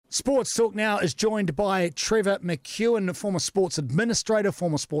Sports Talk now is joined by Trevor McEwen, former sports administrator,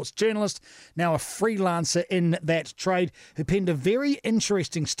 former sports journalist, now a freelancer in that trade, who penned a very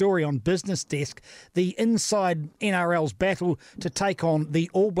interesting story on Business Desk, the inside NRL's battle to take on the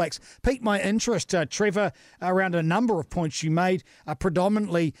All Blacks. Piqued my interest, Trevor, around a number of points you made,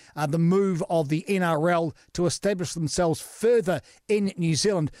 predominantly the move of the NRL to establish themselves further in New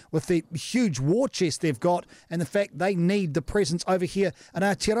Zealand with the huge war chest they've got and the fact they need the presence over here in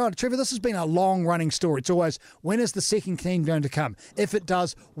Aotearoa. Trevor, this has been a long-running story. It's always, when is the second team going to come? If it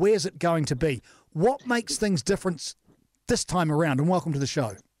does, where's it going to be? What makes things different this time around? And welcome to the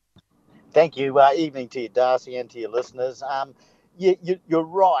show. Thank you. Evening to you, Darcy, and to your listeners. You're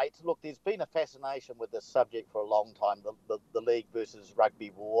right. Look, there's been a fascination with this subject for a long time, the league versus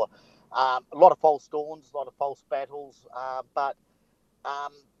rugby war. A lot of false dawns, a lot of false battles, but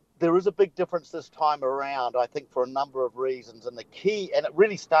there is a big difference this time around, I think, for a number of reasons. And the key, and it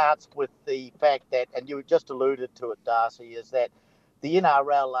really starts with the fact that, and you just alluded to it, Darcy, is that the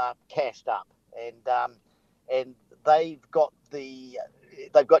NRL are cashed up, and they've got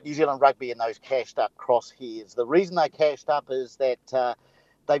New Zealand rugby in those cashed up crosshairs. The reason they cashed up is that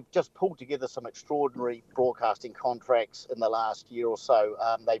they've just pulled together some extraordinary broadcasting contracts in the last year or so.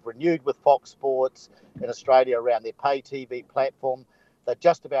 They've renewed with Fox Sports in Australia around their pay TV platform. They're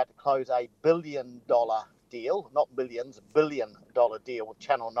just about to close a $1 billion deal, not millions, $1 billion deal with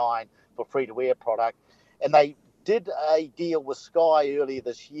Channel 9 for free-to-air product. And they did a deal with Sky earlier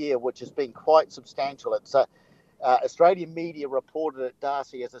this year, which has been quite substantial. It's Australian media reported it,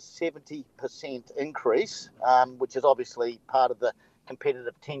 Darcy, as a 70% increase, which is obviously part of the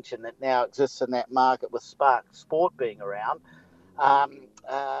competitive tension that now exists in that market with Spark Sport being around.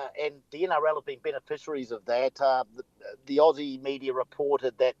 And the NRL have been beneficiaries of that. The Aussie media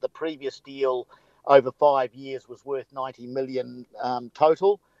reported that the previous deal over 5 years was worth 90 million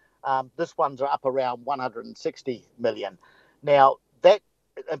total. This one's up around 160 million. Now, that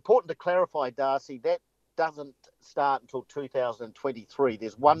important to clarify, Darcy, that doesn't start until 2023.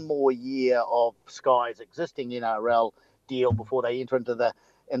 There's one more year of Sky's existing NRL deal before they enter into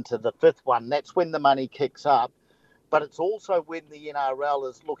the fifth one. That's when the money kicks up. But it's also when the NRL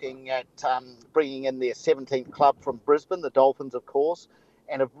is looking at bringing in their 17th club from Brisbane, the Dolphins, of course,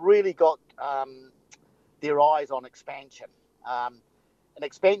 and have really got their eyes on expansion. And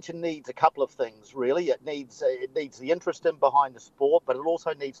expansion needs a couple of things, really. It needs the interest in behind the sport, but it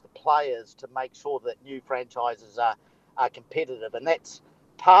also needs the players to make sure that new franchises are competitive. And that's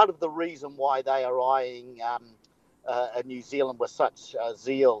part of the reason why they are eyeing New Zealand with such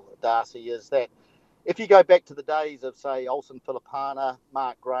zeal, Darcy, is that if you go back to the days of, say, Olsen Filipana,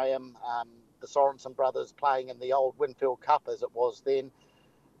 Mark Graham, the Sorensen brothers playing in the old Winfield Cup as it was then,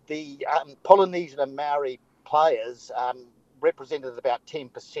 the Polynesian and Maori players represented about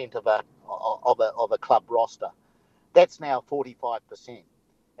 10% of a club roster. That's now 45%.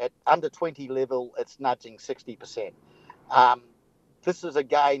 At under 20 level, it's nudging 60%. This is a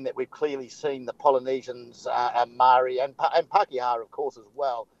game that we've clearly seen the Polynesians and Maori and Pakeha, of course, as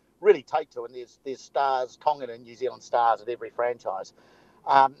well, really take to, and there's stars, Tongan and New Zealand stars at every franchise.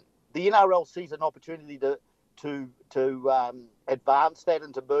 The NRL sees an opportunity to advance that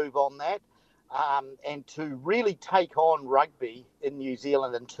and to move on that, and to really take on rugby in New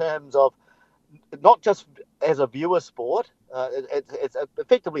Zealand in terms of not just as a viewer sport. It's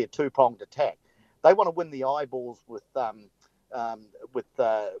effectively a two-pronged attack. They want to win the eyeballs with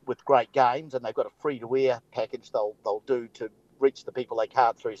great games, and they've got a free-to-air package they'll do to reach the people they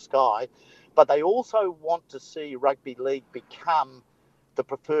can't through Sky, but they also want to see rugby league become the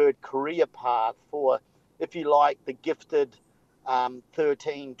preferred career path for, if you like, the gifted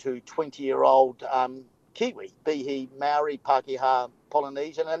 13 to 20-year-old Kiwi, be he Maori, Pakeha,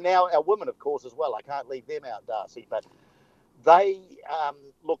 Polynesian, and now our women, of course, as well. I can't leave them out, Darcy, but they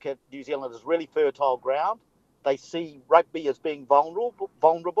look at New Zealand as really fertile ground. They see rugby as being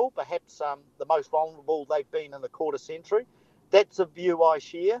vulnerable, perhaps the most vulnerable they've been in a quarter century. That's a view I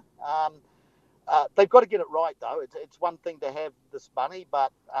share. They've got to get it right, though. It's one thing to have this money,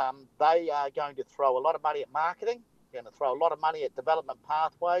 but they are going to throw a lot of money at marketing, going to throw a lot of money at development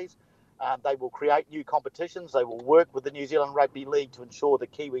pathways. They will create new competitions. They will work with the New Zealand Rugby League to ensure the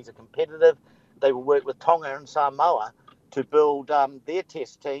Kiwis are competitive. They will work with Tonga and Samoa to build their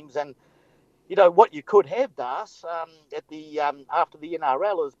test teams. And, you know, what you could have, Das, after the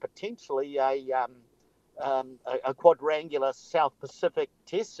NRL is potentially a quadrangular South Pacific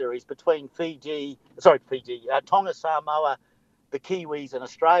Test series between Tonga, Samoa, the Kiwis and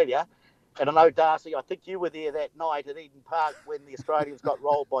Australia. And I know, Darcy, I think you were there that night at Eden Park when the Australians got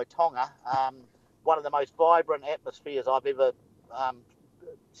rolled by Tonga. One of the most vibrant atmospheres I've ever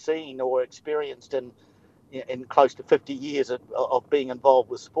seen or experienced in close to 50 years of being involved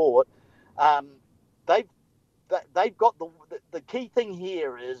with sport. They've got the key thing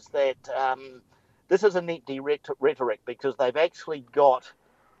here is that this isn't empty rhetoric, because they've actually got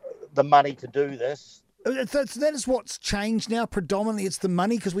the money to do this. That is what's changed now. Predominantly, it's the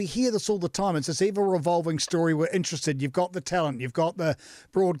money, because we hear this all the time. It's this ever-revolving story. We're interested. You've got the talent. You've got the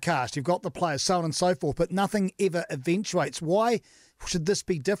broadcast. You've got the players, so on and so forth, but nothing ever eventuates. Why should this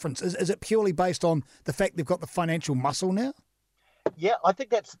be different? Is it purely based on the fact they've got the financial muscle now? Yeah, I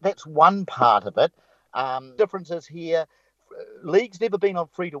think that's one part of it. Differences here. League's never been on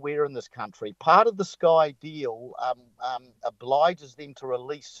free-to-wear in this country. Part of the Sky deal obliges them to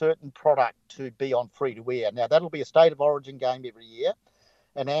release certain product to be on free-to-wear. Now, that'll be a State of Origin game every year,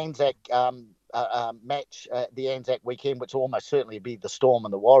 an Anzac match, the Anzac weekend, which will almost certainly be the Storm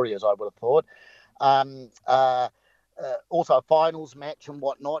and the Warriors, I would have thought. Also a finals match and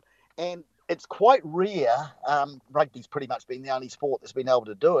whatnot. And it's quite rare. Rugby's pretty much been the only sport that's been able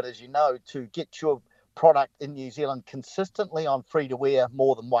to do it, as you know, to get your product in New Zealand consistently on free-to-wear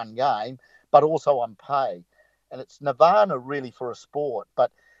more than one game, but also on pay. And it's nirvana really for a sport.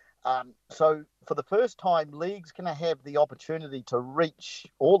 But so for the first time, League's going to have the opportunity to reach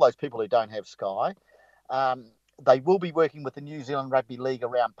all those people who don't have Sky. They will be working with the New Zealand Rugby League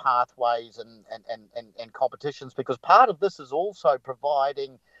around pathways and competitions, because part of this is also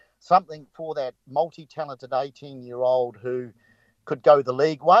providing something for that multi-talented 18-year-old who could go the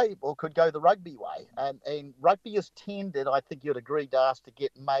league way or could go the rugby way. And rugby has tended, I think you'd agree, Das, to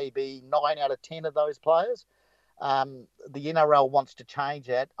get maybe 9 out of 10 of those players. The NRL wants to change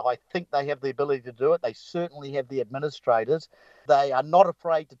that. I think they have the ability to do it. They certainly have the administrators. They are not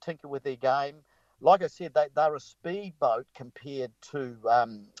afraid to tinker with their game. Like I said, they're a speedboat compared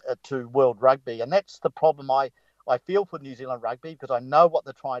to World Rugby. And that's the problem I feel for New Zealand Rugby, because I know what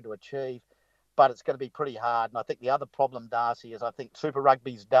they're trying to achieve, but it's going to be pretty hard. And I think the other problem, Darcy, is I think Super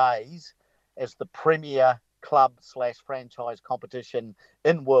Rugby's days as the premier club/franchise competition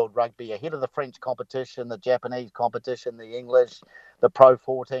in World Rugby, ahead of the French competition, the Japanese competition, the English, the Pro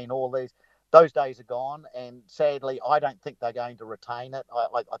 14, all those days are gone. And sadly, I don't think they're going to retain it.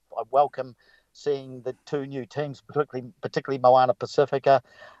 I welcome seeing the two new teams, particularly Moana Pacifica,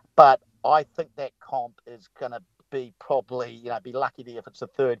 but I think that comp is going to be probably, be lucky if it's the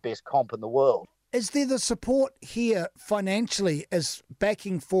third best comp in the world. Is there the support here financially as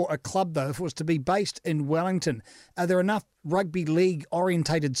backing for a club, though, if it was to be based in Wellington? Are there enough rugby league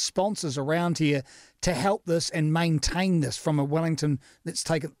orientated sponsors around here to help this and maintain this from a Wellington, let's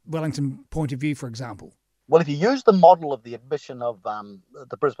take a Wellington point of view, for example? Well, if you use the model of the admission of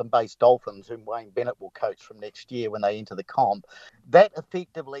the Brisbane-based Dolphins, whom Wayne Bennett will coach from next year when they enter the comp, that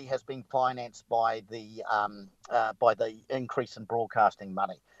effectively has been financed by the increase in broadcasting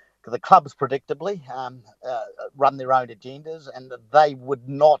money. Because the clubs predictably run their own agendas, and they would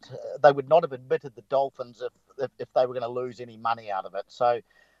not have admitted the Dolphins if they were going to lose any money out of it. So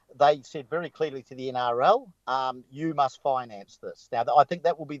they said very clearly to the NRL, you must finance this. Now, I think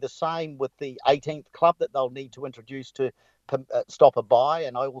that will be the same with the 18th club that they'll need to introduce to stop a bye.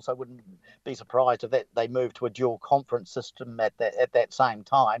 And I also wouldn't be surprised if they move to a dual conference system at that same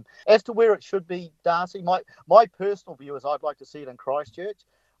time. As to where it should be, Darcy, my personal view is I'd like to see it in Christchurch.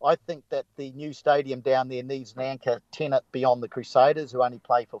 I think that the new stadium down there needs an anchor tenant beyond the Crusaders, who only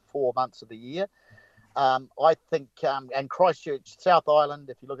play for 4 months of the year. I think, and Christchurch, South Island,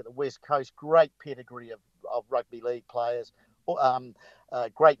 if you look at the West Coast, great pedigree of rugby league players,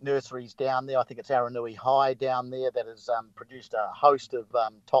 great nurseries down there. I think it's Aranui High down there that has produced a host of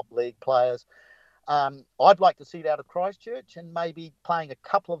top league players. I'd like to see it out of Christchurch and maybe playing a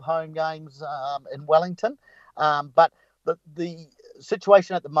couple of home games in Wellington. But the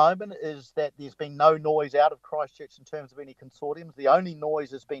situation at the moment is that there's been no noise out of Christchurch in terms of any consortiums. The only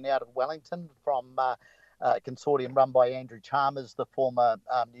noise has been out of Wellington from a consortium run by Andrew Chalmers, the former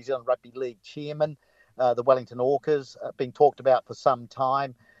New Zealand Rugby League chairman, the Wellington Orcas, being talked about for some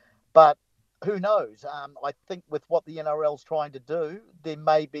time. But who knows? I think with what the NRL's trying to do, there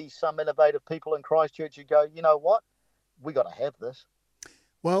may be some innovative people in Christchurch who go, you know what, we got to have this.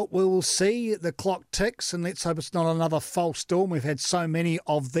 Well, we will see. The clock ticks, and let's hope it's not another false storm. We've had so many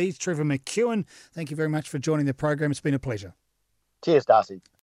of these. Trevor McEwen, thank you very much for joining the program. It's been a pleasure. Cheers, Darcy.